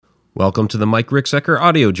Welcome to the Mike Ricksecker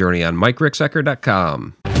audio journey on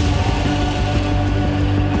MikeRicksecker.com.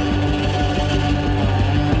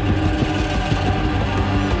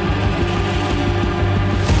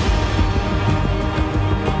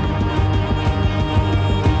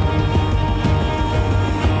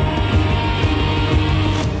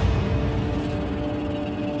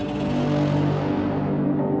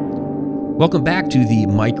 Welcome back to the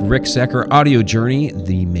Mike Ricksecker audio journey,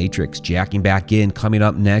 The Matrix, jacking back in, coming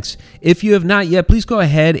up next. If you have not yet, please go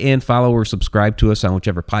ahead and follow or subscribe to us on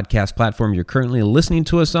whichever podcast platform you're currently listening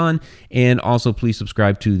to us on. And also please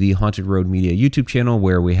subscribe to the Haunted Road Media YouTube channel,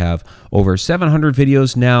 where we have over 700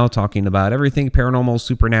 videos now talking about everything paranormal,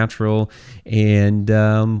 supernatural, and,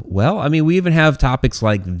 we even have topics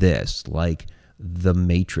like this, like The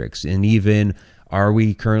Matrix, and even, are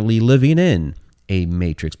we currently living in a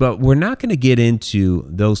Matrix? But we're not going to get into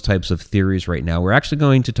those types of theories right now. We're actually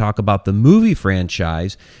going to talk about the movie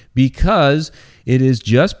franchise, because it has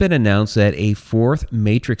just been announced that a fourth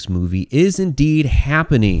Matrix movie is indeed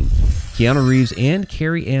happening. Keanu Reeves and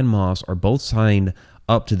Carrie-Anne Moss are both signed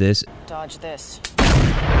up to this. Dodge this.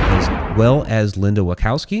 As well as Linda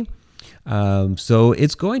Wachowski. So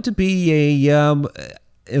it's going to be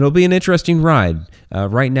it'll be an interesting ride.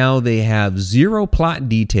 Right now they have zero plot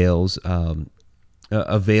details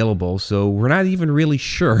available, so we're not even really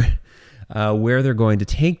sure where they're going to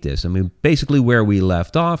take this. I mean, basically where we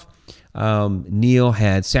left off, Neo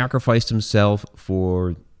had sacrificed himself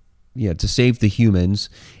to save the humans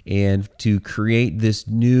and to create this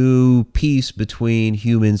new peace between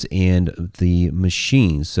humans and the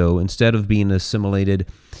machines. So instead of being assimilated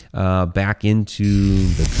back into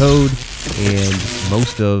the code and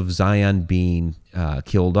most of Zion being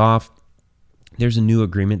killed off, there's a new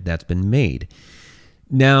agreement that's been made.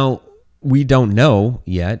 Now, we don't know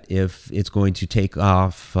yet if it's going to take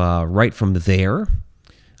off right from there.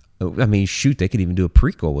 I mean, shoot, they could even do a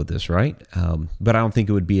prequel with this, right? But I don't think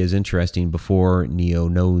it would be as interesting before Neo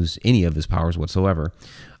knows any of his powers whatsoever.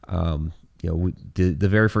 The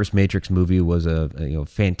very first Matrix movie was a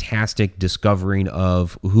fantastic discovering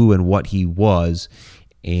of who and what he was,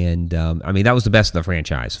 and that was the best of the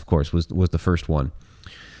franchise. Of course, was the first one.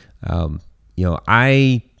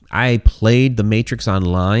 I played The Matrix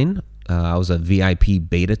Online. I was a VIP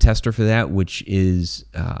beta tester for that, which is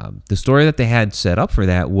the story that they had set up for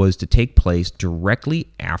that was to take place directly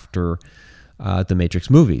after the Matrix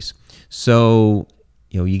movies. So,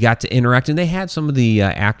 you got to interact, and they had some of the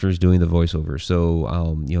actors doing the voiceovers.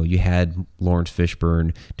 So, you had Lawrence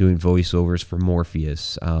Fishburne doing voiceovers for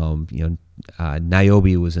Morpheus.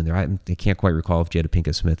 Niobe was in there. I can't quite recall if Jada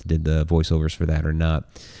Pinkett Smith did the voiceovers for that or not.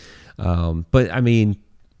 But I mean,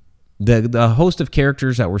 the host of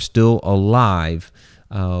characters that were still alive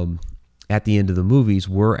at the end of the movies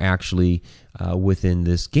were actually within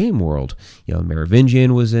this game world.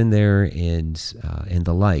 Merovingian was in there, and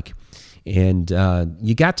the like. And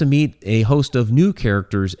you got to meet a host of new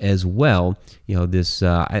characters as well.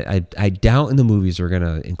 I doubt in the movies are going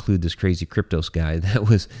to include this crazy Kryptos guy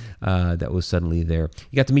that was suddenly there.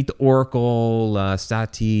 You got to meet the Oracle,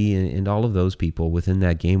 Sati, and all of those people within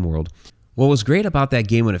that game world. What was great about that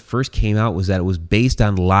game when it first came out was that it was based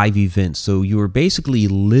on live events. So you were basically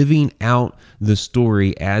living out the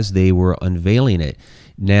story as they were unveiling it.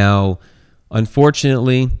 Now,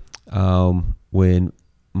 unfortunately, when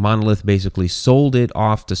Monolith basically sold it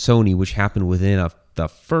off to Sony, which happened within the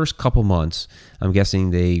first couple months, I'm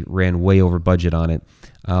guessing they ran way over budget on it.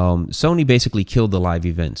 Sony basically killed the live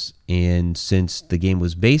events, and since the game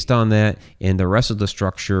was based on that, and the rest of the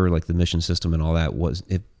structure, like the mission system and all that,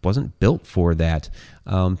 wasn't built for that,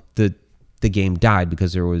 the game died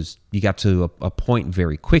because you got to a point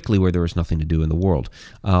very quickly where there was nothing to do in the world.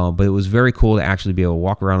 But it was very cool to actually be able to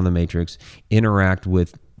walk around in the Matrix, interact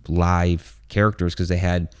with live characters, because they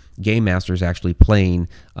had game masters actually playing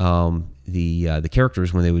the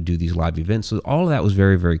characters when they would do these live events. So all of that was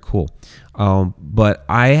very, very cool. But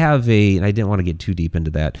I have and I didn't want to get too deep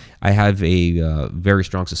into that, I have a very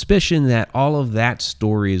strong suspicion that all of that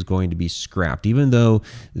story is going to be scrapped, even though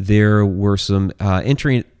there were some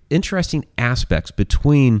interesting aspects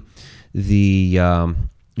between the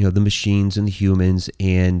machines and the humans,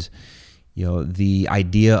 and the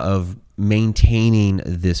idea of maintaining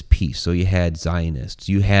this peace. So you had Zionists,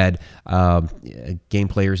 you had game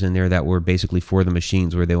players in there that were basically for the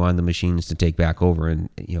machines, where they wanted the machines to take back over and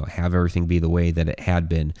have everything be the way that it had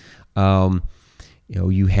been.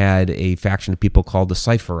 You had a faction of people called the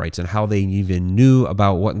Cypherites, and how they even knew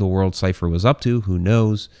about what in the world Cypher was up to, who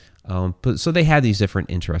knows. So they had these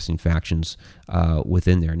different interesting factions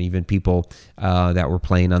within there, and even people that were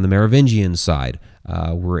playing on the Merovingian side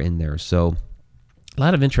were in there. So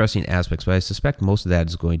lot of interesting aspects, but I suspect most of that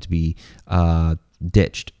is going to be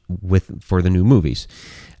ditched for the new movies.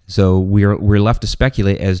 So we're left to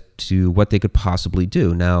speculate as to what they could possibly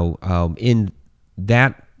do. Now, in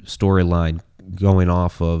that storyline, going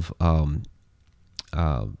off of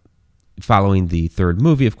following the third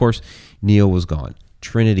movie, of course, Neo was gone.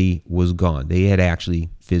 Trinity was gone. They had actually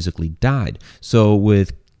physically died. So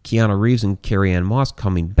with Keanu Reeves and Carrie-Anne Moss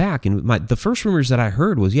coming back, and the first rumors that I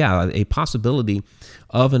heard was, a possibility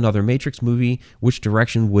of another Matrix movie. Which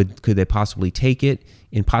direction could they possibly take it,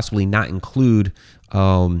 and possibly not include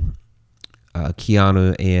Keanu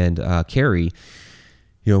and Carrie?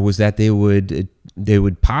 Was that they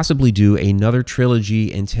would possibly do another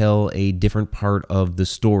trilogy and tell a different part of the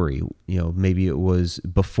story. Maybe it was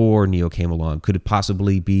before Neo came along. Could it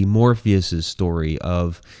possibly be Morpheus's story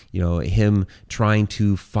of, him trying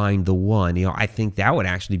to find the one? I think that would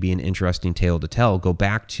actually be an interesting tale to tell. Go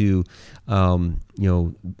back to,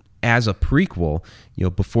 as a prequel,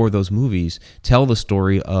 before those movies, tell the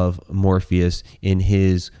story of Morpheus in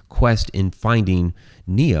his quest in finding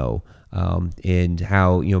Neo. And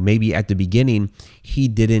how, maybe at the beginning he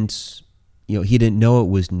didn't know it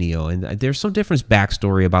was Neo. And there's some different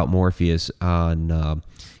backstory about Morpheus on,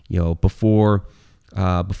 before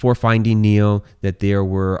finding Neo, that there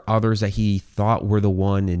were others that he thought were the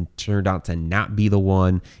one and turned out to not be the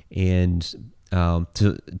one. And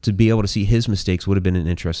to be able to see his mistakes would have been an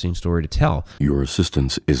interesting story to tell. Your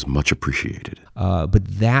assistance is much appreciated. But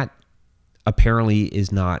that apparently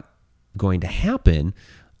is not going to happen.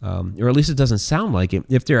 Or at least it doesn't sound like it,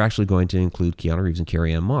 if they're actually going to include Keanu Reeves and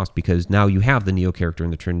Carrie-Anne Moss, because now you have the Neo character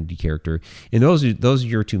and the Trinity character, and those are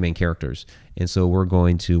your two main characters, and so we're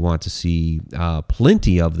going to want to see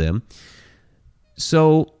plenty of them.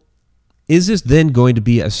 So is this then going to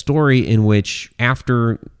be a story in which,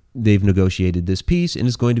 after they've negotiated this peace, and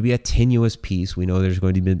it's going to be a tenuous peace, we know there's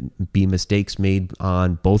going to be mistakes made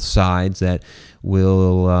on both sides that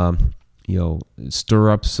will stir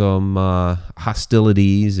up some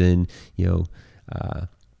hostilities, and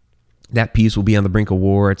that peace will be on the brink of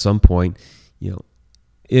war at some point.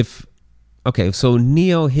 So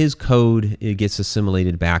Neo, his code, it gets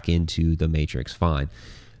assimilated back into the Matrix. Fine.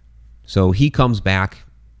 So he comes back.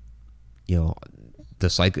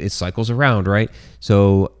 It cycles around, right?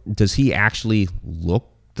 So does he actually look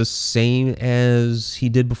the same as he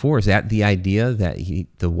did before? Is that the idea, that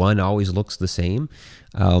the one always looks the same?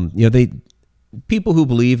 People who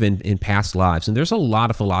believe in past lives, and there's a lot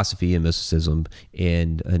of philosophy and mysticism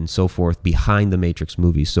and so forth behind the Matrix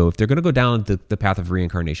movies. So if they're going to go down the path of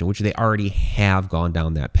reincarnation, which they already have gone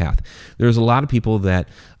down that path, there's a lot of people that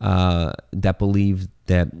believe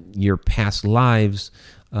that your past lives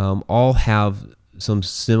all have some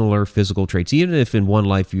similar physical traits. Even if in one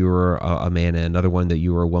life you were a man and another one that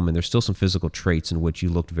you were a woman, there's still some physical traits in which you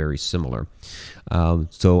looked very similar.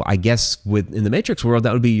 So I guess in the Matrix world,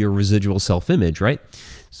 that would be your residual self-image, right?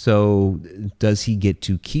 So does he get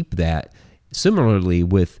to keep that? Similarly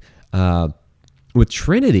with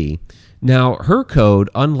Trinity, now her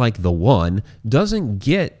code, unlike the one, doesn't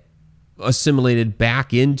get assimilated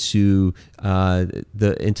back into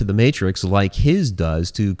the Matrix like his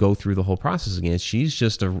does, to go through the whole process again. She's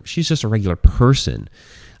just a regular person.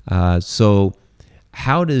 So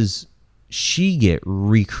how does she get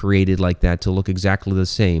recreated like that to look exactly the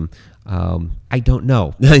same? I don't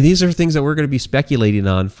know. These are things that we're going to be speculating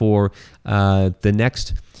on for the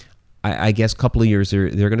next, I guess, couple of years. They're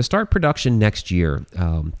going to start production next year,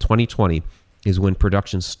 2020. Is when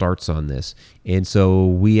production starts on this. And so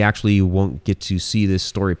we actually won't get to see this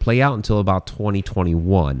story play out until about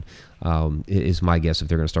 2021, is my guess, if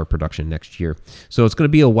they're going to start production next year. So it's going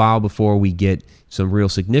to be a while before we get some real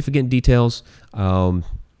significant details. I'm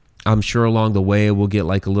sure along the way we'll get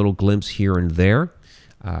like a little glimpse here and there.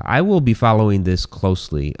 I will be following this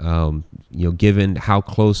closely, given how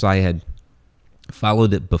close I had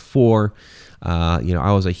followed it before.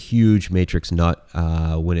 I was a huge Matrix nut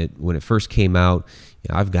when it first came out.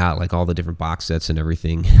 I've got like all the different box sets and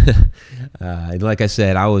everything. Like I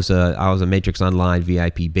said, I was a Matrix Online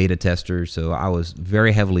VIP beta tester, so I was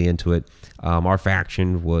very heavily into it. Our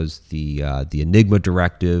faction was the Enigma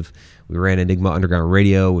Directive. We ran Enigma Underground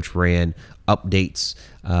Radio, which ran updates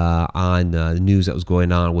on the news that was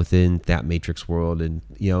going on within that Matrix world, and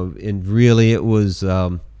really it was.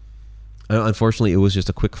 Unfortunately, it was just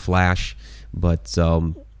a quick flash. But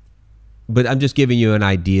I'm just giving you an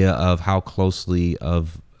idea of how closely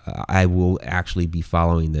I will actually be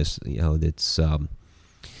following this. It's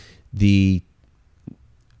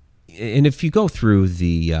and if you go through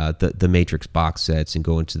the Matrix box sets and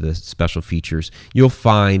go into the special features, you'll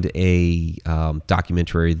find a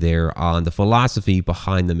documentary there on the philosophy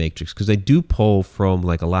behind the Matrix, because they do pull from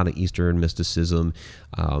like a lot of Eastern mysticism,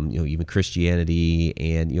 even Christianity,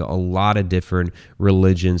 and a lot of different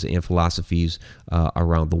religions and philosophies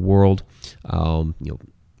around the world.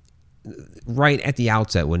 Right at the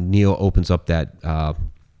outset, when Neo opens up that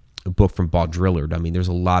book from Baudrillard, I mean, there's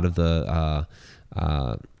a lot of the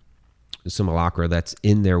simulacra that's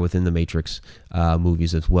in there within the Matrix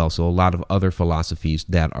movies as well. So a lot of other philosophies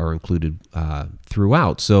that are included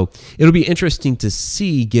throughout. So it'll be interesting to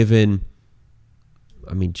see, given,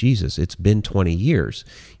 I mean, Jesus, it's been 20 years.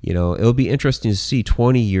 It'll be interesting to see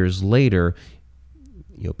 20 years later,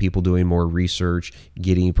 people doing more research,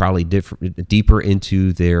 getting probably deeper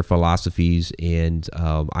into their philosophies and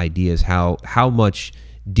ideas, how much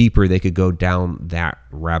deeper they could go down that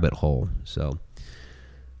rabbit hole. So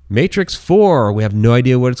Matrix 4, we have no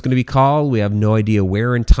idea what it's going to be called. We have no idea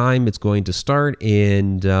where in time it's going to start.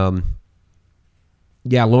 And Lawrence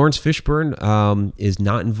Fishburne is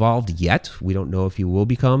not involved yet. We don't know if he will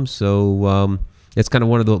become. So it's kind of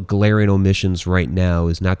one of the glaring omissions right now,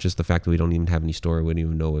 is not just the fact that we don't even have any story. We don't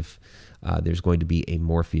even know if there's going to be a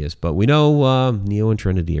Morpheus. But we know Neo and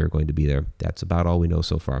Trinity are going to be there. That's about all we know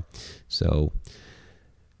so far. So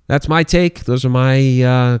that's my take. Those are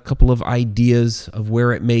my couple of ideas of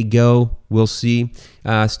where it may go. We'll see.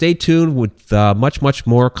 Stay tuned with much, much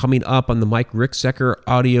more coming up on the Mike Ricksecker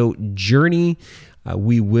audio journey.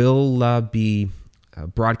 We will be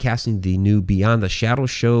broadcasting the new Beyond the Shadow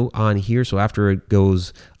show on here. So after it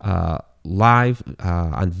goes live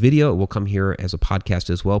on video, it will come here as a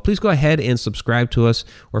podcast as well. Please go ahead and subscribe to us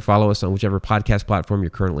or follow us on whichever podcast platform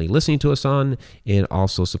you're currently listening to us on, and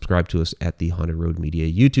also subscribe to us at the Haunted Road Media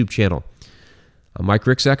YouTube channel. I'm Mike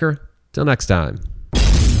Ricksecker. Till next time.